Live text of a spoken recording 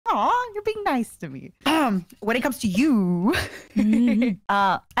you're being nice to me. When it comes to you,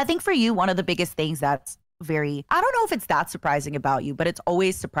 I think for you, one of the biggest things that's I don't know if it's that surprising about you, but it's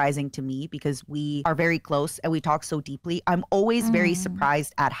always surprising to me because we are very close and we talk so deeply. I'm always very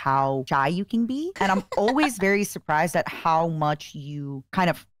surprised at how shy you can be. And I'm always very surprised at how much you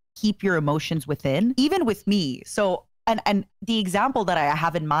kind of keep your emotions within, even with me. So, and the example that I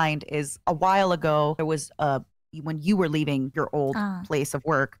have in mind is a while ago, there was when you were leaving your old place of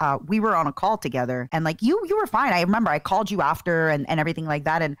work, we were on a call together and like you were fine. I remember I called you after and everything like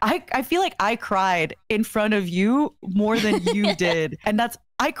that. And I feel like I cried in front of you more than you did. And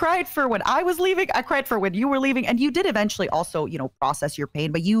I cried for when I was leaving. I cried for when you were leaving. And you did eventually also, process your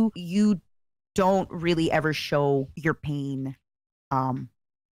pain, but you don't really ever show your pain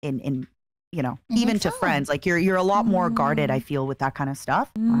in even to friends. Like you're a lot more guarded, I feel, with that kind of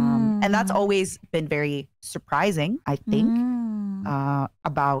stuff. And that's always been very surprising, I think,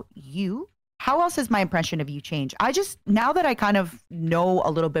 about you. How else has my impression of you changed? Now that I kind of know a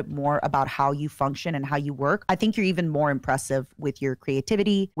little bit more about how you function and how you work, I think you're even more impressive with your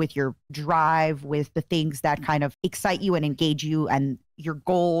creativity, with your drive, with the things that kind of excite you and engage you and your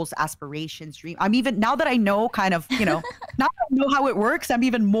goals, aspirations, dream. I'm even, now that I know kind of, now that I know how it works, I'm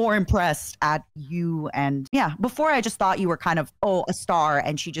even more impressed at you. And yeah, before I just thought you were kind of, a star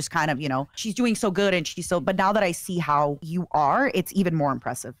and she just kind of, she's doing so good and but now that I see how you are, it's even more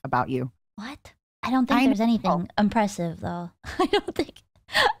impressive about you. What? I don't think there's anything impressive though. I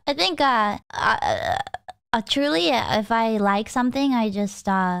think truly, if I like something, I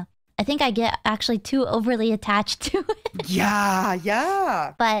think I get actually too overly attached to it.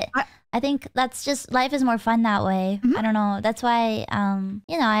 Yeah. But I think that's just, life is more fun that way. I don't know. That's why,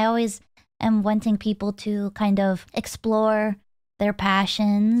 I always am wanting people to kind of explore their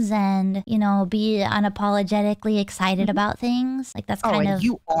passions and, be unapologetically excited about things. Like that's kind of...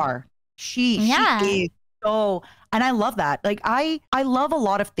 You are. She is so, and I love that. Like I love a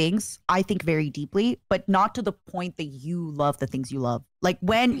lot of things, I think, very deeply, but not to the point that you love the things you love. Like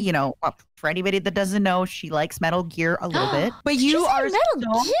when, for anybody that doesn't know, she likes Metal Gear a little bit, but you are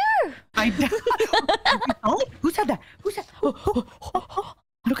Metal Gear. Who said that? Who said?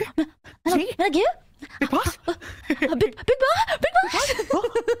 Okay. Metal Gear? Big boss?